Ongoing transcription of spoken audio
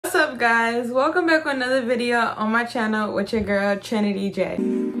up, guys? Welcome back with another video on my channel with your girl Triniti J.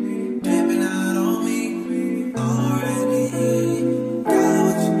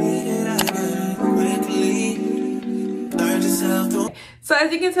 So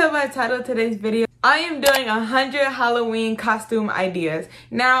as you can tell by the title of today's video, I am doing 100 Halloween costume ideas.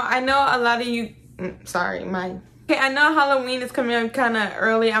 Now I know a lot of you, I know Halloween is coming up kind of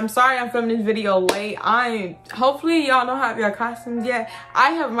early. I'm sorry I'm filming this video late. Hopefully y'all don't have your costumes yet.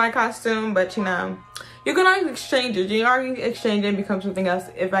 I have my costume, but you know, you can always exchange it. You can always exchange it and become something else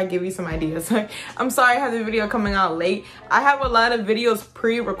if I give you some ideas. I'm sorry I have the video coming out late. I have a lot of videos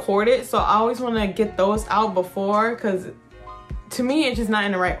pre-recorded, so I always want to get those out before, because to me it's just not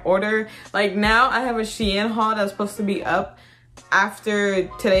in the right order. Like now I have a Shein haul that's supposed to be up after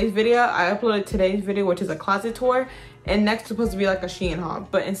today's video. I uploaded today's video, which is a closet tour, and next is supposed to be like a Shein haul,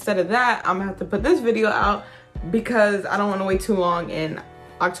 but instead of that I'm gonna have to put this video out because I don't want to wait too long, and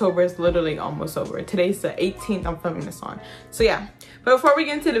October is literally almost over. Today's the 18th I'm filming this on. So yeah, but before we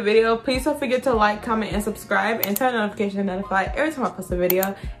get into the video, please don't forget to like, comment, and subscribe, and turn the notification to notify every time I post a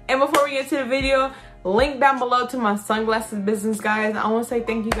video. And before we get to the video, link down below to my sunglasses business, guys. I want to say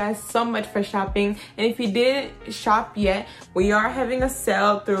thank you guys so much for shopping, and if you didn't shop yet, we are having a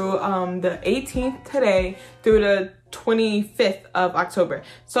sale through the 18th today through the 25th of October.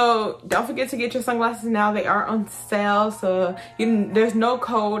 So don't forget to get your sunglasses now. They are on sale, so there's no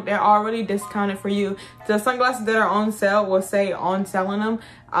code. They're already discounted for you. The sunglasses that are on sale will say on sale on them.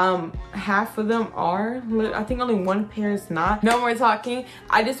 Half of them are. I think only one pair is not. No more talking.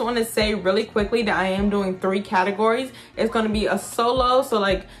 I just want to say really quickly that I am doing 3 categories. It's going to be a solo, so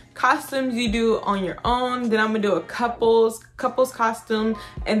like costumes you do on your own, then I'm gonna do a couples costume,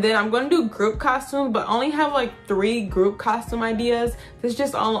 and then I'm gonna do group costumes, but only have like 3 group costume ideas. This is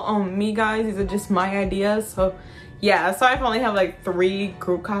just all on me, guys. These are just my ideas. So yeah, sorry if I only have like 3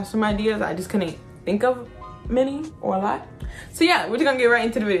 group costume ideas. I just couldn't think of many or a lot. So yeah, we're just gonna get right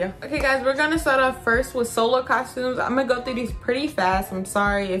into the video. Okay guys, we're gonna start off first with solo costumes. I'm gonna go through these pretty fast. I'm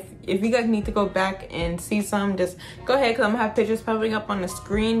sorry if you guys need to go back and see some, just go ahead, because I'm gonna have pictures popping up on the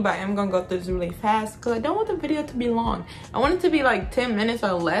screen, but I am gonna go through this really fast because I don't want the video to be long. I want it to be like 10 minutes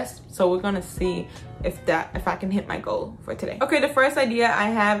or less, so we're gonna see if I can hit my goal for today. Okay, the first idea I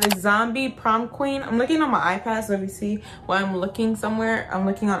have is zombie prom queen. I'm looking on my iPad, so if you see while I'm looking somewhere, I'm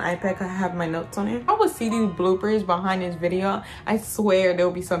looking on iPad because I have my notes on it. I will see these bloopers behind this video. I swear there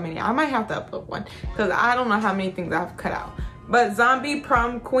will be so many. I might have to upload one because I don't know how many things I've cut out. But zombie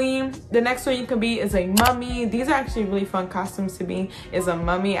prom queen. The next one you can be is a mummy. These are actually really fun costumes to be, is a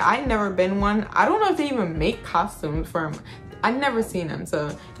mummy. I've never been one. I don't know if they even make costumes for them. I've never seen them, so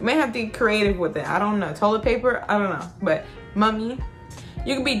you may have to get creative with it. I don't know. Toilet paper? I don't know. But mummy.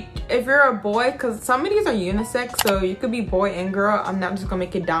 You could be, if you're a boy, because some of these are unisex, so you could be boy and girl. I'm not just gonna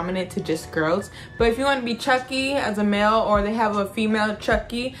make it dominant to just girls. But if you want to be Chucky as a male, or they have a female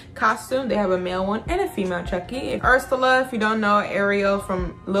Chucky costume, they have a male one and a female Chucky. Ursula, if you don't know Ariel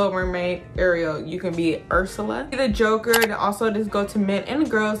from Little Mermaid, Ariel, you can be Ursula. The Joker, also just go to men and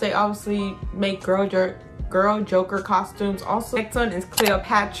girls. They obviously make girl Joker costumes. Also, next one is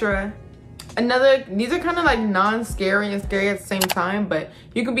Cleopatra. These are kind of like non-scary and scary at the same time, but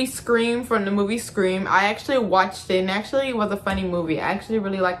you could be Scream from the movie Scream. I actually watched it, and actually it was a funny movie. I actually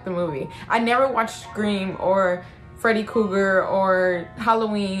really liked the movie. I never watched Scream or Freddy Krueger or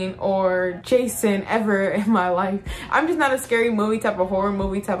Halloween or Jason ever in my life. I'm just not a scary movie type of horror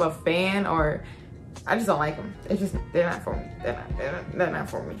movie type of fan, or I just don't like them. It's just, they're not for me. They're not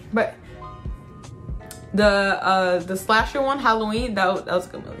for me. But the slasher one, Halloween, that was a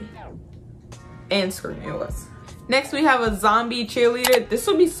good movie. And Scream, it was. Next we have a zombie cheerleader. This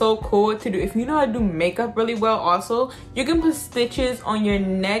would be so cool to do if you know how to do makeup really well. Also, you can put stitches on your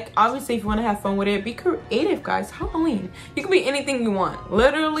neck. Obviously, if you want to have fun with it, be creative, guys. Halloween, you can be anything you want,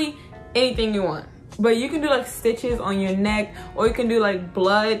 literally anything you want. But you can do like stitches on your neck, or you can do like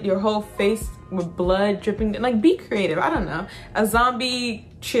blood, your whole face with blood dripping. Like, be creative. I don't know. A zombie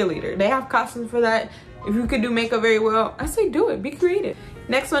cheerleader, they have costumes for that. If you could do makeup very well, I say do it. Be creative.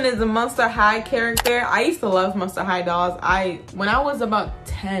 Next one is the Monster High character. I used to love Monster High dolls. When I was about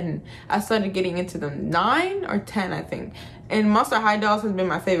 10, I started getting into them. 9 or 10, I think. And Monster High dolls has been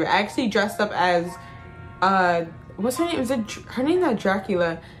my favorite. I actually dressed up as, what's her name? Her name's not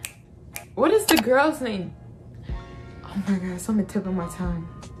Dracula. What is the girl's name? Oh my god, it's on the tip of my tongue.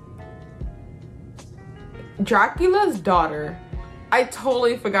 Dracula's daughter. I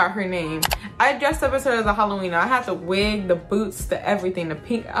totally forgot her name. I dressed up as her as a Halloween. I had the wig, the boots, the everything, the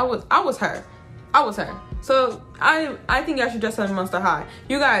pink. I was her. So I think y'all should dress up as Monster High.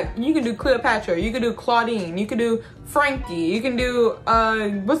 You can do Cleopatra, you can do Claudine, you can do Frankie, you can do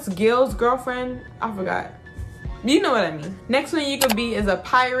what's Gil's girlfriend? I forgot. You know what I mean. Next one you could be is a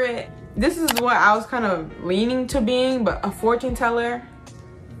pirate. This is what I was kind of leaning to being, but a fortune teller.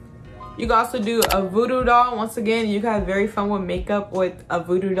 You can also do a voodoo doll. Once again, you can have very fun with makeup with a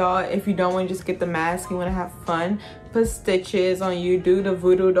voodoo doll. If you don't want to just get the mask, you want to have fun, put stitches on you, do the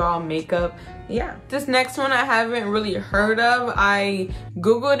voodoo doll makeup. Yeah, this next one I haven't really heard of. I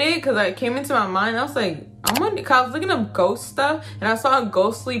googled it because it came into my mind. I was like, I was looking up ghost stuff, and I saw a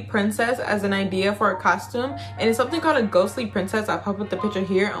ghostly princess as an idea for a costume, and it's something called a ghostly princess. I'll pop up the picture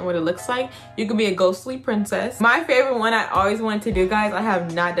here on what it looks like. You could be a ghostly princess. My favorite one I always wanted to do, guys, I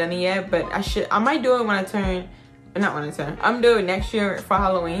have not done it yet, but I might do it when I turn, not when I turn, I'm doing it next year for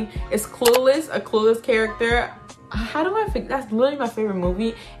Halloween. It's Clueless, a Clueless character. How do I think? That's literally my favorite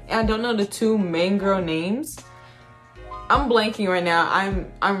movie, and I don't know the two main girl names. I'm blanking right now.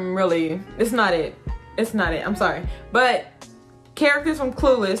 I'm really, it's not it. It's not it, I'm sorry. But characters from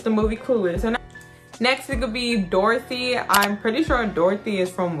Clueless, the movie Clueless. And next it could be Dorothy. I'm pretty sure Dorothy is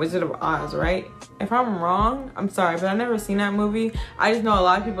from Wizard of Oz, right? If I'm wrong, I'm sorry, but I've never seen that movie. I just know a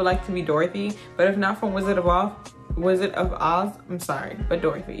lot of people like to be Dorothy, but if not from Wizard of Oz, I'm sorry, but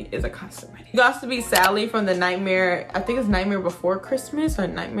Dorothy is a costume. You can also be Sally from the Nightmare, I think it's Nightmare Before Christmas or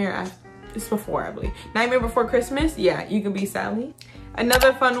Nightmare After, it's before, I believe. Nightmare Before Christmas, yeah, you can be Sally.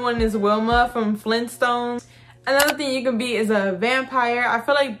 Another fun one is Wilma from Flintstones. Another thing you can be is a vampire. I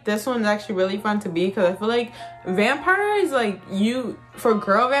feel like this one's actually really fun to be because I feel like vampires, like for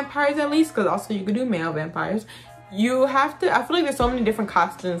girl vampires at least, because also you could do male vampires, you have to, I feel like there's so many different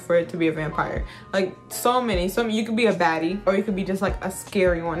costumes for it to be a vampire. Like so many, you could be a baddie or you could be just like a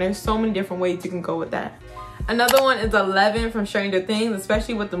scary one. There's so many different ways you can go with that. Another one is 11 from Stranger Things,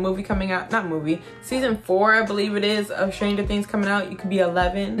 especially with the movie coming out, not movie, season 4 I believe it is of Stranger Things coming out. You could be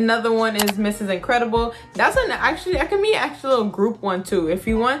 11. Another one is Mrs. Incredible. That's that can be actually a group one too. If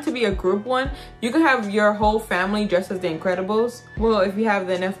you want to be a group one, you can have your whole family dressed as the Incredibles. Well, if you have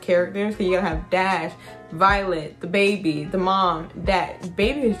enough characters, so you gotta have Dash, Violet, the baby, the mom, dad.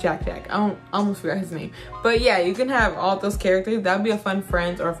 Baby is Jack. I almost forgot his name. But yeah, you can have all those characters. That'd be a fun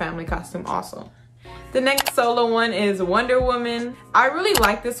friends or family costume also. The next solo one is Wonder Woman. I really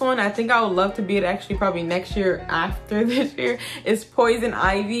like this one. I think I would love to be it actually probably next year after this year. It's Poison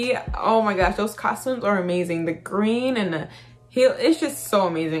Ivy. Oh my gosh, those costumes are amazing. The green and the heel, it's just so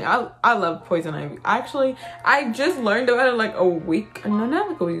amazing. I love Poison Ivy. Actually, I just learned about it like a week, no, not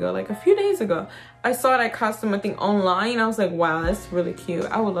like a week ago, like a few days ago. I saw that costume, I think, online. I was like, wow, that's really cute.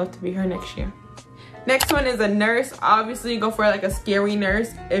 I would love to be her next year. Next one is a nurse. Obviously, you go for like a scary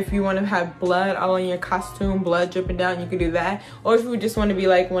nurse. If you want to have blood all on your costume, blood dripping down, you could do that. Or if you just want to be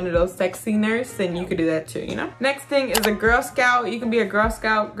like one of those sexy nurses, then you could do that too, you know? Next thing is a Girl Scout. You can be a Girl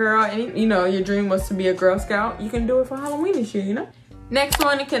Scout girl, and you know, your dream was to be a Girl Scout. You can do it for Halloween this year, you know? Next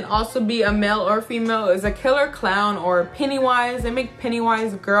one, it can also be a male or female, is a killer clown or Pennywise. They make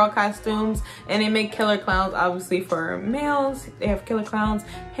Pennywise girl costumes, and they make killer clowns obviously for males. They have killer clowns.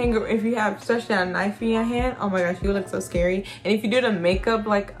 If you have especially a knife in your hand, oh my gosh, you look so scary. And if you do the makeup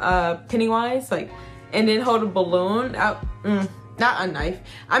like Pennywise, like, and then hold a balloon out, not a knife.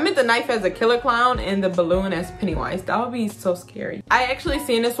 I meant the knife as a killer clown and the balloon as Pennywise. That would be so scary. I actually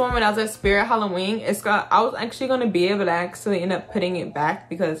seen this one when I was at Spirit Halloween. I was actually going to be able to actually end up putting it back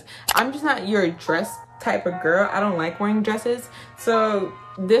because I'm just not your dress type of girl. I don't like wearing dresses. So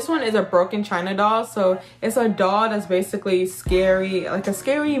this one is a broken china doll. So it's a doll that's basically scary, like a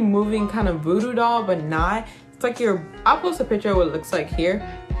scary moving kind of voodoo doll, but not. It's like I'll post a picture of what it looks like here.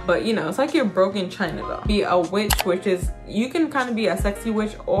 But you know, it's like your broken china doll. Be a witch, which is, you can kind of be a sexy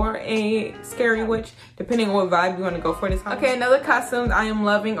witch or a scary witch, depending on what vibe you want to go for this. Okay, another costumes I am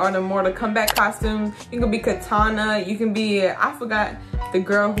loving are the Mortal Kombat costumes. You can be Katana, you can be, I forgot the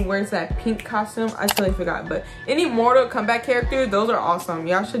girl who wears that pink costume. I totally forgot, but any Mortal Kombat characters, those are awesome.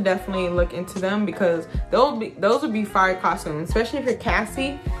 Y'all should definitely look into them because those would be fire costumes, especially if you're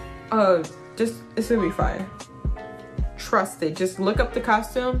Cassie. This would be fire. Trust it. Just look up the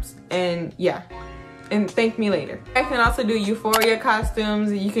costumes and yeah, and thank me later. I can also do Euphoria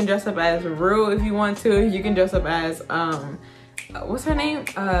costumes. You can dress up as Rue if you want to. You can dress up as what's her name,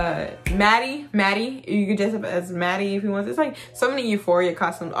 Maddie. You can dress up as Maddie if you want to. It's like so many Euphoria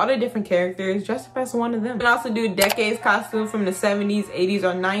costumes, all the different characters. Dress up as one of them. You can also do decades costumes from the 70s, 80s,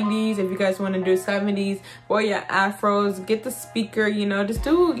 or 90s. If you guys want to do 70s, wear your afros, get the speaker, you know, just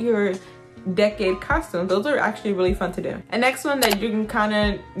do your decade costumes. Those are actually really fun to do. And next one that you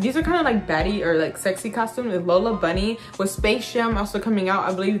can these are kind of like baddie or like sexy costumes is Lola Bunny with Space Jam also coming out,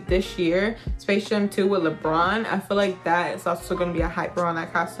 I believe this year. Space Jam 2 with LeBron. I feel like that is also going to be a hyper on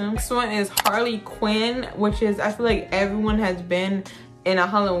that costume. Next one is Harley Quinn, which is, I feel like everyone has been in a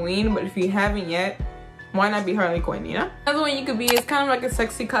Halloween, but if you haven't yet, why not be Harley Quinn, you know? Another one you could be is kind of like a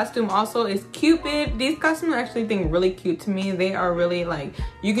sexy costume also is Cupid. These costumes I actually think really cute to me. They are really like,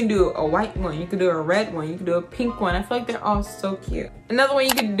 you can do a white one, you can do a red one, you can do a pink one. I feel like they're all so cute. Another one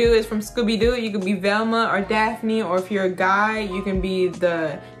you could do is from Scooby-Doo. You could be Velma or Daphne, or if you're a guy, you can be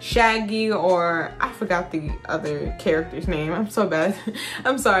the Shaggy, or I forgot the other character's name. I'm so bad.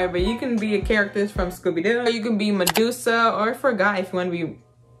 I'm sorry, but you can be a character from Scooby-Doo. You can be Medusa, or for a guy, if you want to be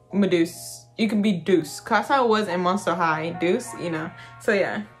Medusa, you can be Deuce. Cause I was in Monster High, Deuce, you know. So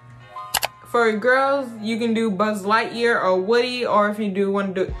yeah. For girls, you can do Buzz Lightyear or Woody, or if you do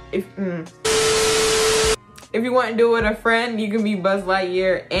want to do if you want to do it with a friend, you can be Buzz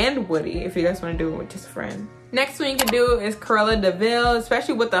Lightyear and Woody if you guys want to do it with just a friend. Next one you can do is Cruella de Vil,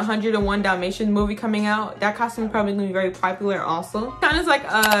 especially with the 101 Dalmatians movie coming out. That costume is probably going to be very popular also. Kind of like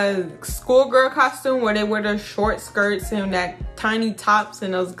a schoolgirl costume where they wear their short skirts and that tiny tops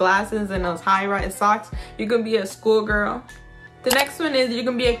and those glasses and those high-rise socks. You can be a schoolgirl. The next one is you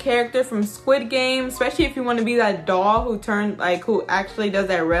can be a character from Squid Game, especially if you want to be that doll who actually does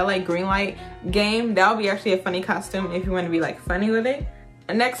that red light, green light game. That would be actually a funny costume if you want to be like funny with it.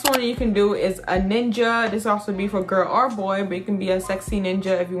 The next one you can do is a ninja. This also be for girl or boy, but you can be a sexy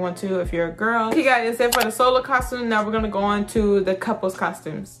ninja if you want to, if you're a girl. Okay guys, that's it for the solo costume. Now we're gonna go on to the couples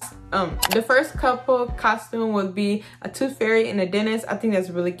costumes. The first couple costume would be a tooth fairy and a dentist. I think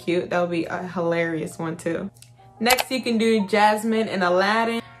that's really cute. That would be a hilarious one too. Next you can do Jasmine and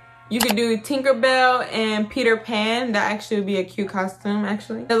Aladdin. You could do Tinkerbell and Peter Pan. That actually would be a cute costume,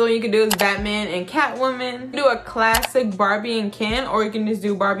 actually. Another one you could do is Batman and Catwoman. Do a classic Barbie and Ken, or you can just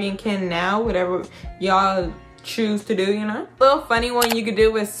do Barbie and Ken now, whatever y'all choose to do, you know? A little funny one you could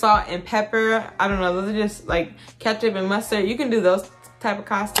do is Salt and Pepper. I don't know, those are just like ketchup and mustard. You can do those type of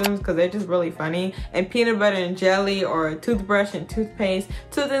costumes because they're just really funny. And peanut butter and jelly, or a toothbrush and toothpaste.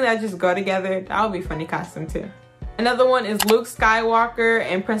 Two things that just go together. That would be a funny costume too. Another one is Luke Skywalker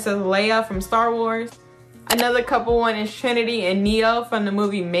and Princess Leia from Star Wars. Another couple one is Trinity and Neo from the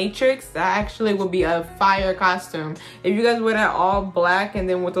movie Matrix. That actually would be a fire costume. If you guys wear that all black and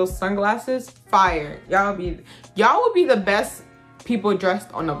then with those sunglasses, fire. Y'all would be the best people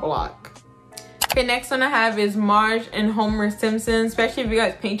dressed on the block. Okay, next one I have is Marge and Homer Simpson, especially if you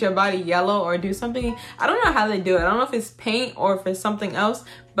guys paint your body yellow or do something. I don't know how they do it. I don't know if it's paint or if it's something else,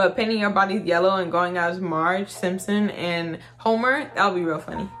 but painting your body yellow and going out as Marge, Simpson, and Homer, that would be real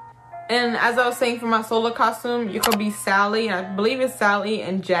funny. And as I was saying for my solo costume, you could be Sally, and I believe it's Sally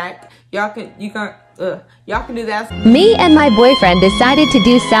and Jack. Y'all can do that. Me and my boyfriend decided to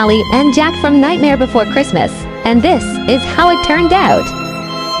do Sally and Jack from Nightmare Before Christmas, and this is how it turned out.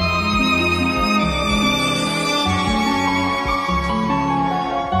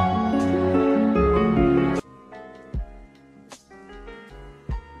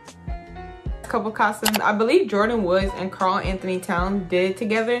 Couple costumes. I believe Jordan Woods and Carl Anthony Towns did it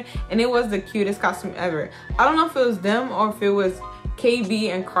together, and it was the cutest costume ever. I don't know if it was them or if it was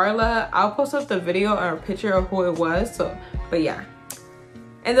KB and Carla. I'll post up the video or a picture of who it was, but yeah.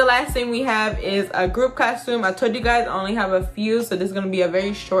 And the last thing we have is a group costume. I told you guys I only have a few, so this is going to be a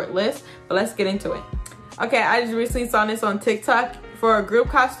very short list, but let's get into it. Okay, I just recently saw this on TikTok. For a group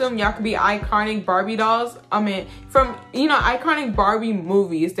costume, y'all could be iconic Barbie dolls. I mean, from, you know, iconic Barbie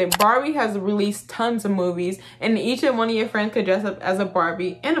movies. That Barbie has released tons of movies, and each and one of your friends could dress up as a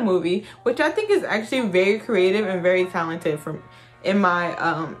Barbie in a movie, which I think is actually very creative and very talented from in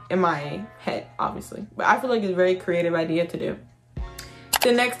my head, obviously. But I feel like it's a very creative idea to do.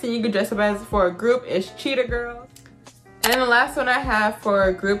 The next thing you could dress up as for a group is Cheetah Girls. And the last one I have for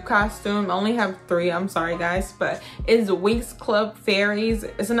a group costume, I only have 3, I'm sorry guys, but is Winx Club Fairies.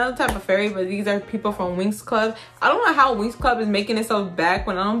 It's another type of fairy, but these are people from Winx Club. I don't know how Winx Club is making itself back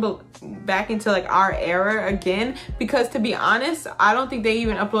back into like our era again, because to be honest, I don't think they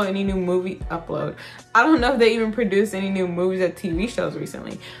even upload any new movie. I don't know if they even produced any new movies or TV shows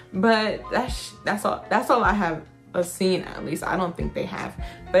recently, but that's all I have seen, at least. I don't think they have,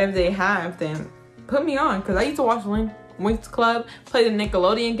 but if they have, then put me on, because I used to watch Winx Club, play the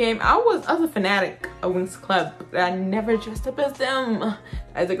Nickelodeon game. I was a fanatic of Winx Club, but I never dressed up as them.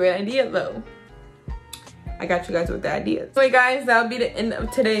 That's a great idea though. I got you guys with the ideas. Anyway guys, that'll be the end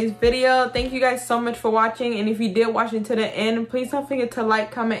of today's video. Thank you guys so much for watching, and if you did watch it to the end, please don't forget to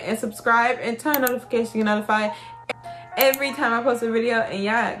like, comment, and subscribe, and turn on notifications to get notified every time I post a video. And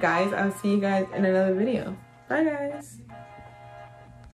yeah, guys, I'll see you guys in another video. Bye, guys.